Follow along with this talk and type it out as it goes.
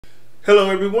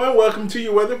Hello everyone, welcome to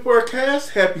your weather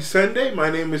forecast. Happy Sunday. My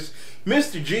name is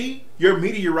Mr. G, your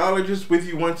meteorologist, with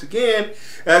you once again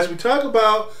as we talk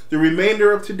about the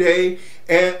remainder of today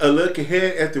and a look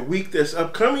ahead at the week that's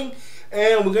upcoming.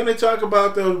 And we're going to talk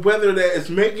about the weather that is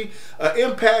making an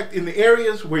impact in the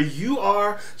areas where you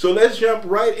are. So let's jump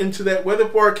right into that weather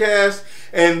forecast.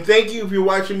 And thank you if you're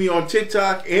watching me on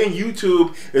TikTok and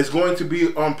YouTube. It's going to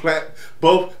be on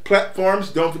both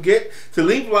platforms. Don't forget to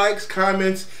leave likes,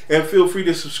 comments, and feel free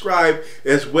to subscribe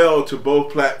as well to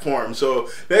both platforms. So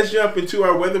let's jump into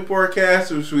our weather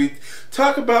forecast as we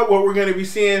talk about what we're going to be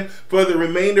seeing for the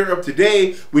remainder of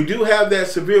today. We do have that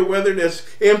severe weather that's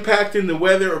impacting the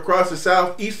weather across the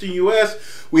southeastern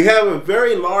U.S. We have a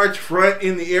very large front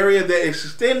in the area that is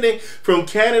extending from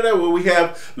Canada, where we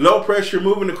have low pressure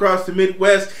moving across the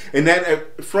Midwest, and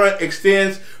that front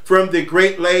extends from the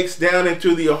Great Lakes down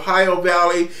into the Ohio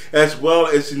Valley as well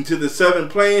as into the Southern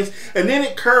Plains, and then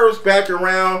it curves back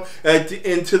around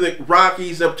into the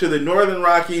Rockies, up to the Northern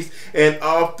Rockies and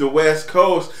off the West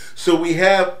Coast. So we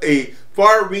have a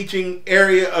far-reaching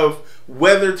area of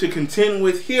weather to contend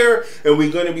with here, and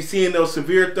we're going to be seeing those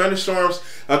severe thunderstorms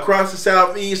across the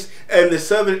southeast and the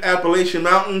southern Appalachian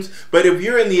Mountains. But if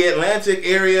you're in the Atlantic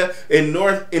area in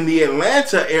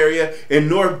Atlanta area in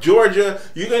North Georgia,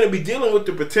 you're going to be dealing with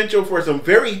the potential for some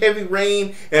very heavy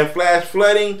rain and flash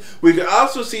flooding. We could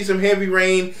also see some heavy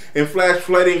rain and flash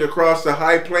flooding across the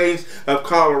high plains of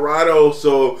Colorado.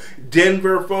 So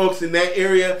Denver folks in that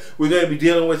area, we're going to be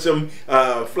dealing with some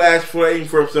flash flooding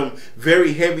from some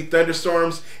very heavy thunderstorms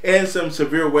and some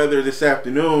severe weather this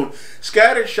afternoon.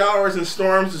 Scattered showers and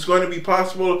storms is going to be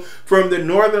possible from the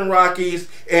northern Rockies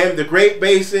and the Great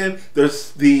Basin, the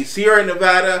Sierra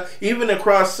Nevada, even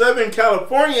across Southern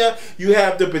California. You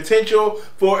have the potential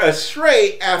for a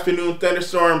straight afternoon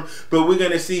thunderstorm, but we're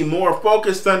going to see more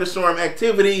focused thunderstorm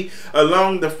activity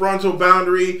along the frontal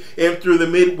boundary and through the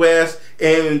Midwest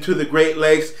and into the Great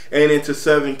Lakes and into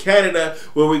southern Canada,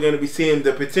 where we're going to be seeing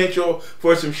the potential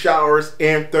for some showers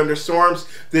and thunderstorms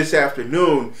this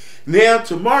afternoon. Now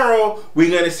tomorrow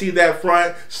we're going to see that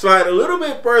front slide a little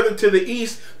bit further to the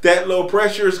east. That low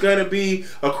pressure is going to be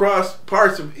across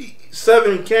parts of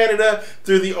southern Canada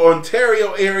through the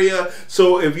Ontario area.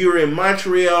 So if you're in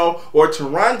Montreal or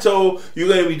Toronto, you're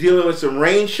going to be dealing with some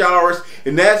rain showers,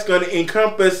 and that's going to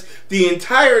encompass the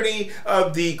entirety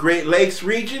of the Great Lakes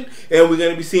region. And we're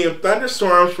going to be seeing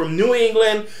thunderstorms from New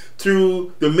England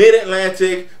through the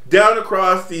mid-Atlantic, down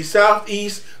across the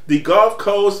southeast, the Gulf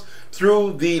Coast,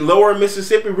 through the lower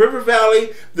Mississippi River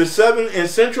Valley, the southern and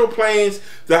central plains,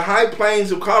 the high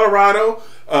plains of Colorado,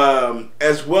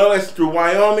 as well as through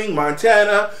Wyoming,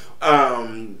 Montana,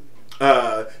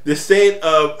 the state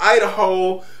of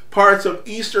Idaho, parts of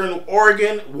eastern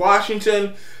Oregon,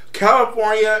 Washington,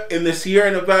 California, in the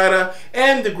Sierra Nevada,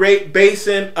 and the Great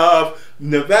Basin of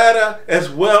Nevada, as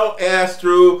well as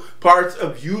through parts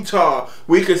of Utah.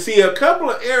 We could see a couple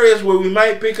of areas where we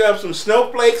might pick up some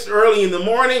snowflakes early in the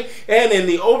morning and in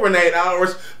the overnight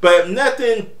hours, but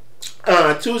nothing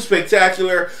too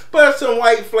spectacular. But some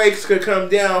white flakes could come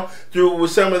down through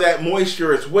with some of that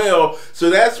moisture as well.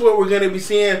 So that's what we're going to be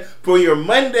seeing for your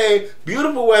Monday.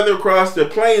 Beautiful weather across the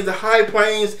plains, the high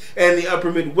plains, and the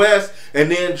upper Midwest, and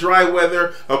then dry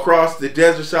weather across the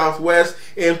desert Southwest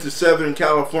into Southern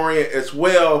California as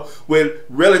well, with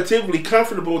relatively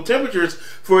comfortable temperatures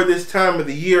for this time of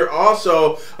the year.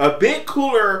 Also a bit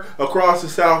cooler across the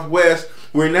Southwest.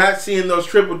 We're not seeing those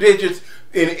triple digits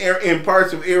in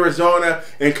parts of Arizona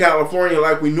and California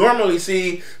like we normally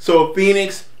see. So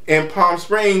Phoenix and Palm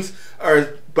Springs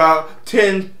are about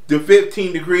 10 to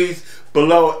 15 degrees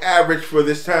below average for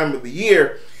this time of the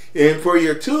year. And for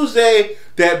your Tuesday,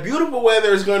 that beautiful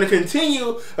weather is going to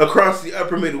continue across the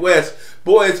upper Midwest.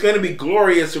 Boy, it's going to be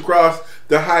glorious across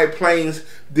the high plains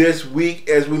this week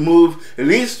as we move at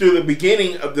least through the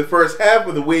beginning of the first half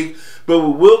of the week. But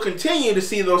we will continue to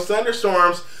see those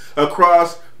thunderstorms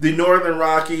across the northern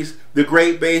Rockies, the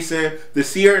Great Basin, the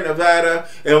Sierra Nevada,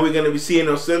 and we're going to be seeing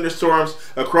those thunderstorms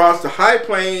across the high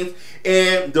plains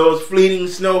and those fleeting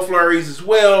snow flurries as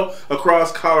well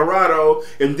across Colorado.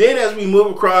 And then as we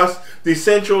move across the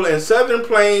central and southern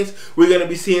plains, we're going to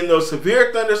be seeing those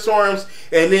severe thunderstorms,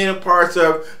 and then parts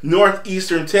of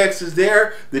northeastern Texas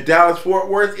there, the Dallas-Fort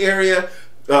Worth area,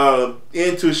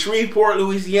 into Shreveport,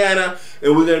 Louisiana,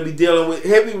 and we're going to be dealing with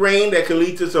heavy rain that can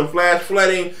lead to some flash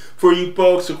flooding for you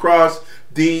folks across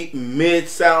the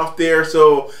mid-south there.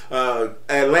 So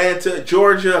Atlanta,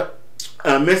 Georgia,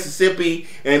 Mississippi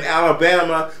and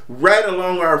Alabama, right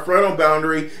along our frontal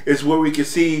boundary, is where we can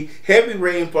see heavy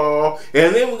rainfall.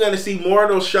 And then we're going to see more of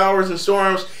those showers and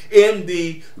storms in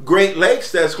the Great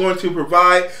Lakes. That's going to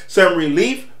provide some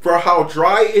relief for how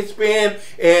dry it's been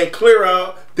and clear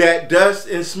out that dust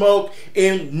and smoke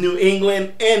in New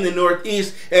England and the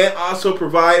Northeast, and also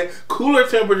provide cooler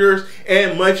temperatures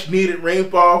and much needed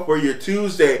rainfall for your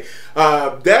Tuesday.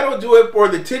 That'll do it for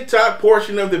the TikTok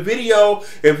portion of the video.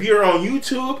 If you're on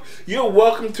YouTube, you're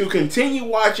welcome to continue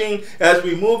watching as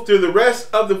we move through the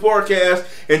rest of the forecast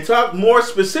and talk more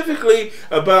specifically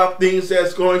about things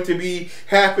that's going to be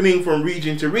happening from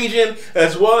region to region,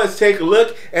 as well as take a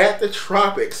look at the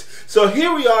tropics. So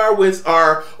here we are with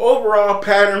our overall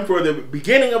pattern for the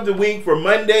beginning of the week for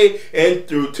Monday and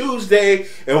through Tuesday,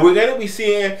 and we're going to be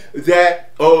seeing that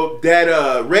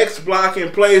Rex block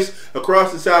in place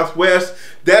across the Southwest.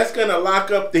 That's going to lock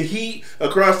up the heat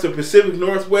across the Pacific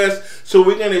Northwest. So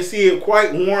we're going to see it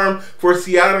quite warm for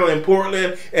Seattle and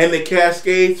Portland and the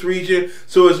Cascades region.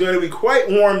 So it's going to be quite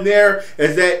warm there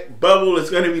as that bubble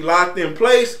is going to be locked in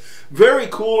place. Very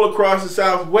cool across the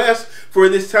Southwest for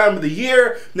this time of the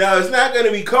year. Now, it's not going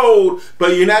to be cold,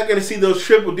 but you're not going to see those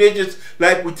triple digits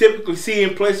like we typically see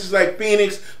in places like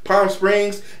Phoenix, Palm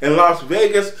Springs, and Las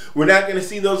Vegas. We're not going to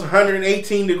see those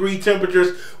 118-degree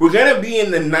temperatures. We're going to be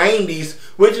in the 90s,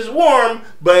 which is warm,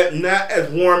 but not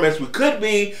as warm as we could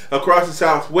be across the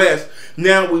Southwest.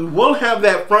 Now, we will have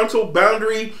that frontal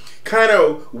boundary kind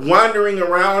of wandering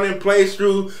around in place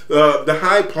through the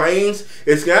high plains.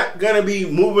 It's not going to be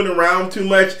moving around too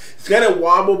much. It's going to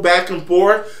wobble back and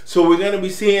forth. So we're going to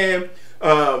be seeing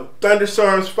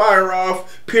thunderstorms fire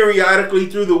off periodically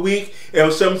through the week,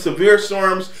 and some severe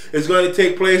storms is going to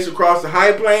take place across the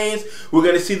high plains. We're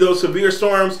going to see those severe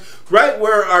storms right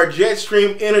where our jet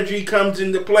stream energy comes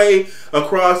into play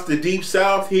across the deep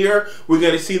south here. We're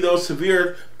going to see those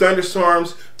severe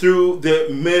thunderstorms through the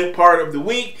mid part of the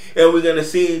week, and we're going to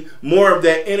see more of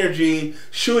that energy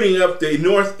shooting up the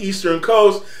northeastern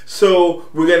coast. So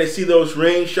we're going to see those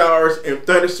rain showers and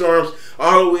thunderstorms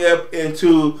all the way up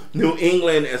into New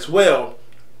England as well.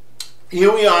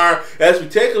 Here we are as we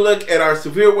take a look at our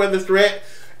severe weather threat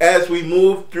as we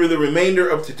move through the remainder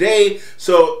of today.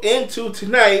 So into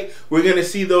tonight, we're going to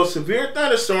see those severe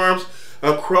thunderstorms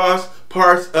across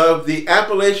parts of the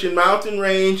Appalachian Mountain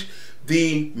Range,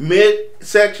 the mid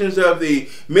sections of the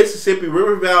Mississippi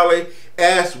River Valley,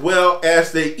 as well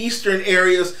as the eastern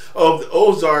areas of the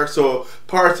Ozarks, so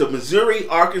parts of Missouri,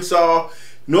 Arkansas,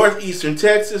 northeastern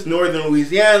Texas, northern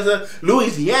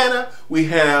Louisiana. We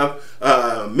have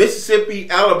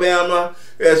Mississippi, Alabama,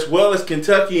 as well as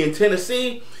Kentucky and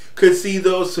Tennessee could see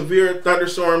those severe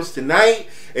thunderstorms tonight,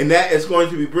 and that is going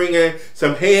to be bringing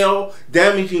some hail,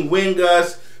 damaging wind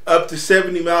gusts up to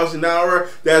 70 miles an hour.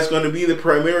 That's going to be the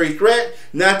primary threat,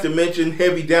 not to mention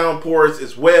heavy downpours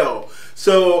as well.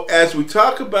 So as we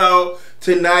talk about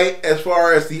tonight, as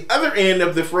far as the other end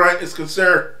of the front is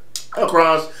concerned,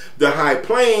 across the high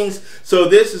plains, so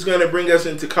this is going to bring us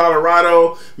into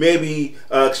Colorado, maybe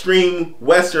extreme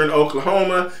western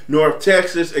Oklahoma, North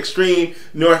Texas, extreme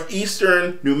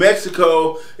northeastern New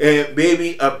Mexico, and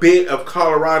maybe a bit of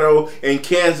Colorado and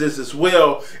Kansas as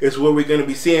well is where we're going to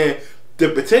be seeing the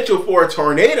potential for a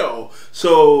tornado.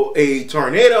 So a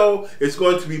tornado is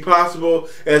going to be possible,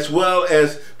 as well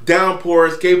as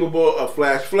downpours capable of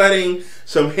flash flooding,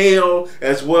 some hail,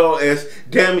 as well as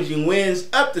damaging winds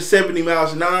up to 70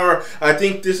 miles an hour. I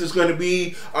think this is going to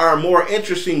be our more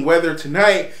interesting weather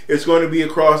tonight. It's going to be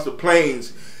across the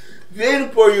plains. Then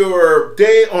for your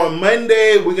day on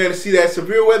Monday, we're going to see that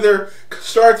severe weather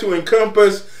start to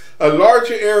encompass a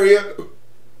larger area.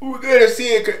 We're going to see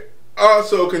it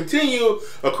also continue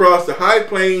across the high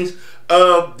plains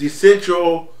of the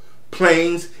central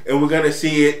plains, and we're going to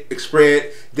see it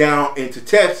spread down into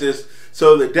Texas.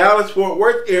 So the Dallas-Fort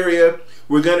Worth area,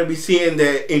 we're going to be seeing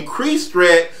that increased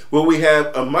threat where we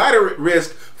have a moderate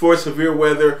risk for severe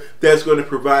weather that's going to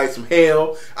provide some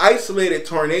hail, isolated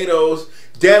tornadoes,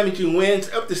 damaging winds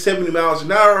up to 70 miles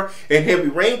an hour, and heavy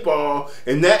rainfall,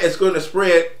 and that is going to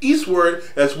spread eastward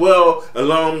as well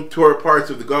along toward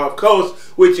parts of the Gulf Coast,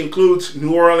 which includes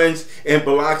New Orleans and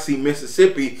Biloxi,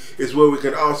 Mississippi, is where we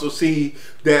can also see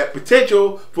that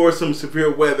potential for some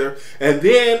severe weather. And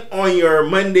then on your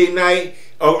Monday night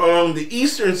along the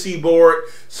eastern seaboard,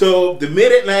 so the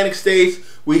mid-Atlantic states,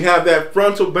 we have that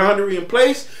frontal boundary in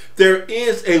place. There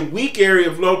is a weak area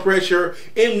of low pressure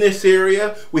in this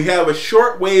area. We have a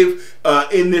short wave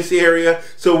in this area,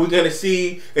 so we're going to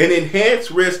see an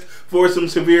enhanced risk for some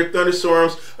severe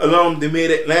thunderstorms along the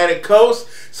mid-Atlantic coast.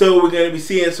 So we're going to be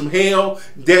seeing some hail,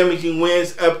 damaging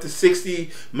winds up to 60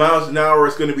 miles an hour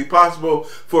is going to be possible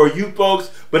for you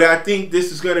folks. But I think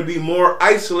this is going to be more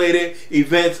isolated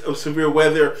events of severe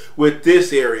weather with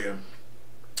this area.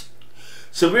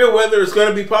 Severe weather is going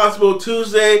to be possible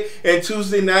Tuesday and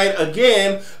Tuesday night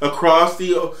again across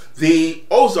the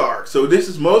Ozarks. So this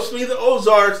is mostly the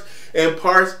Ozarks and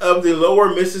parts of the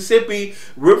lower Mississippi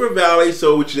River Valley,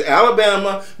 so which is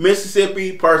Alabama,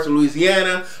 Mississippi, parts of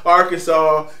Louisiana,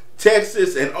 Arkansas,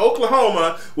 Texas, and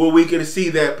Oklahoma, where we can see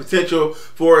that potential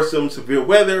for some severe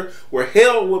weather, where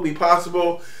hail will be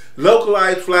possible,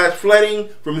 localized flash flooding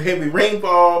from heavy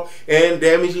rainfall, and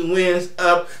damaging winds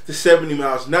up to 70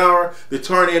 miles an hour. The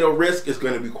tornado risk is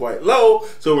going to be quite low,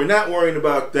 so we're not worrying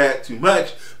about that too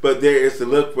much, but there is a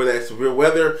look for that severe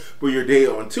weather for your day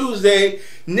on Tuesday.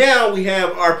 Now we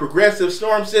have our progressive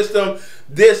storm system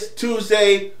this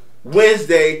Tuesday,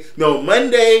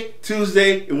 Monday,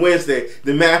 Tuesday, and Wednesday.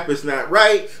 The map is not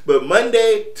right, but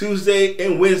Monday, Tuesday,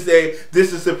 and Wednesday,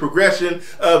 this is the progression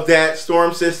of that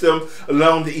storm system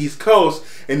along the East Coast.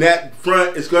 And that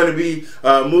front is going to be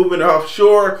moving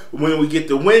offshore when we get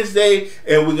to Wednesday,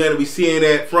 and we're going to be seeing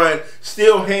that front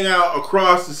still hang out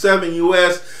across the southern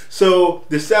U.S. So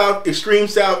the extreme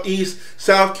southeast,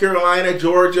 South Carolina,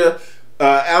 Georgia,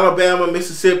 Alabama,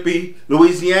 Mississippi,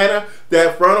 Louisiana,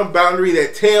 that frontal boundary,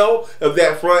 that tail of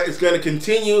that front is going to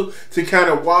continue to kind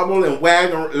of wobble and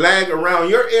lag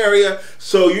around your area.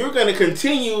 So you're going to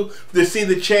continue to see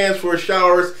the chance for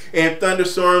showers and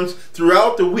thunderstorms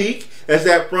throughout the week, as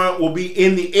that front will be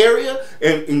in the area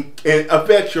and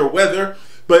affect your weather.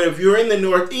 But if you're in the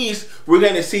Northeast, we're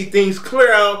going to see things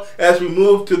clear out as we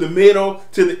move to the middle,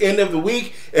 to the end of the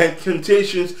week, and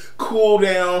conditions cool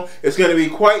down. It's going to be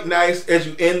quite nice as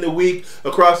you end the week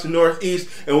across the Northeast,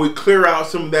 and we clear out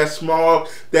some of that smog,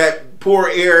 that poor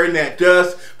air, and that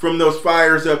dust from those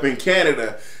fires up in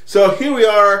Canada. So here we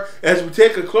are as we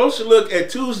take a closer look at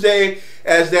Tuesday,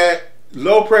 as that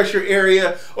low pressure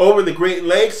area over the Great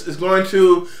Lakes is going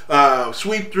to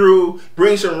sweep through,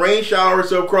 bring some rain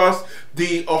showers across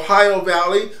the Ohio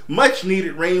Valley, much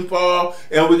needed rainfall,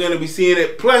 and we're going to be seeing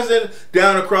it pleasant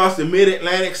down across the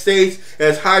mid-Atlantic states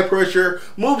as high pressure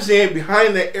moves in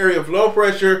behind that area of low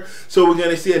pressure. So we're going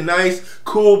to see a nice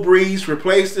cool breeze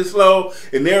replace this low,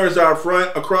 and there is our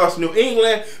front across New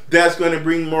England. That's going to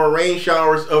bring more rain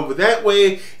showers over that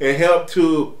way and help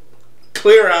to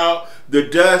clear out the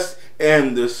dust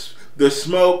and the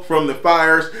smoke from the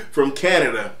fires from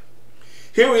Canada.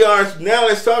 Here we are. Now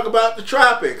let's talk about the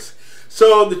tropics.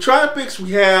 So the tropics,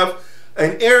 we have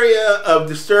an area of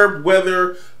disturbed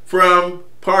weather from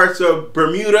parts of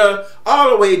Bermuda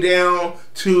all the way down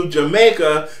to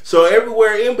Jamaica. So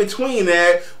everywhere in between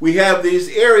that, we have these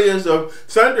areas of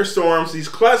thunderstorms, these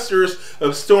clusters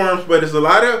of storms, but there's a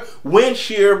lot of wind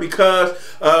shear because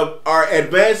of our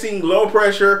advancing low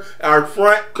pressure, our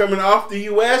front coming off the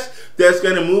U.S. that's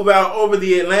going to move out over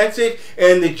the Atlantic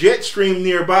and the jet stream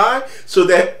nearby. So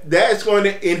that's going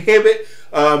to inhibit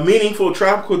meaningful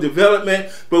tropical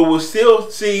development, but we'll still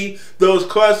see those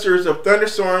clusters of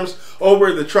thunderstorms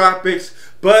over the tropics.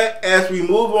 But as we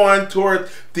move on toward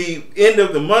the end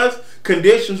of the month,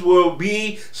 conditions will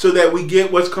be so that we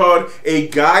get what's called a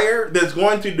gyre that's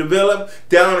going to develop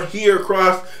down here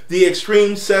across the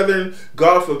extreme southern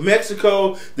Gulf of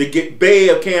Mexico, the Bay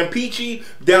of Campeche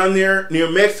down there near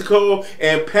Mexico,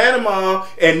 and Panama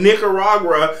and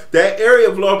Nicaragua. That area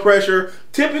of low pressure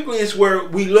typically is where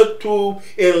we look to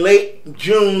in late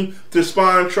June to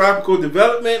spawn tropical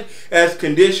development, as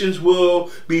conditions will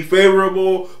be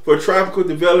favorable for tropical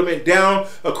development down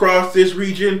across this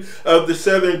region of the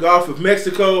southern Gulf of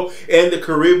Mexico and the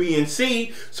Caribbean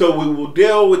Sea. So we will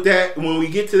deal with that when we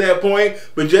get to that point.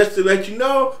 But just to let you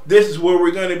know, this is where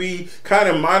we're going to be kind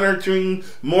of monitoring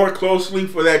more closely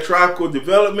for that tropical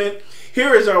development.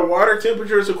 Here is our water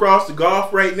temperatures across the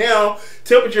Gulf right now.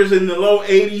 Temperatures in the low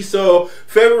 80s, so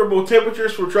favorable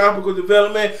temperatures for tropical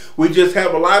development. We just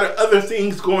have a lot of other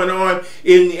things going on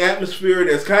in the atmosphere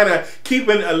that's kind of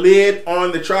keeping a lid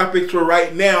on the tropics for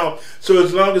right now. So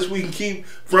as long as we can keep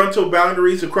frontal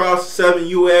boundaries across the southern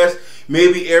U.S.,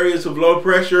 maybe areas of low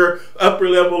pressure, upper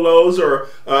level lows, or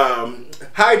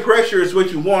high pressure is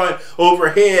what you want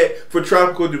overhead for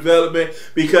tropical development,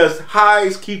 because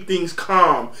highs keep things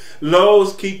calm.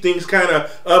 Lows keep things kind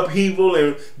of upheaval,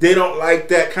 and they don't like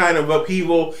that kind of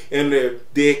upheaval and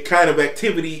the kind of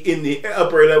activity in the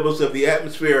upper levels of the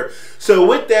atmosphere. So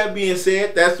with that being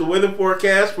said, that's the weather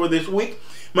forecast for this week.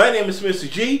 My name is Mr.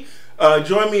 G.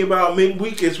 Join me about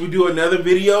midweek as we do another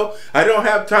video. I don't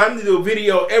have time to do a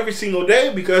video every single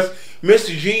day because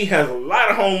Mr. G has a lot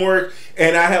of homework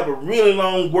and I have a really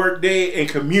long work day and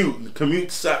commute.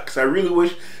 Commute sucks. I really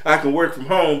wish I could work from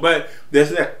home, but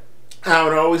that's not how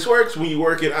it always works when you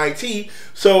work in IT.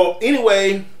 So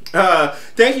anyway,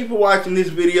 thank you for watching this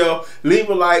video. Leave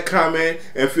a like, comment,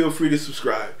 and feel free to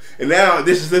subscribe. And now,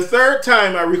 this is the third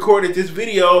time I recorded this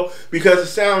video because of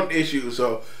sound issues.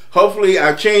 So hopefully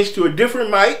I've changed to a different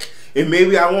mic and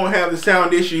maybe I won't have the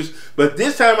sound issues. But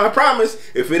this time I promise,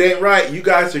 if it ain't right, you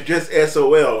guys are just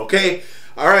SOL, okay?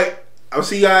 Alright, I'll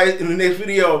see you guys in the next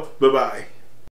video. Bye-bye.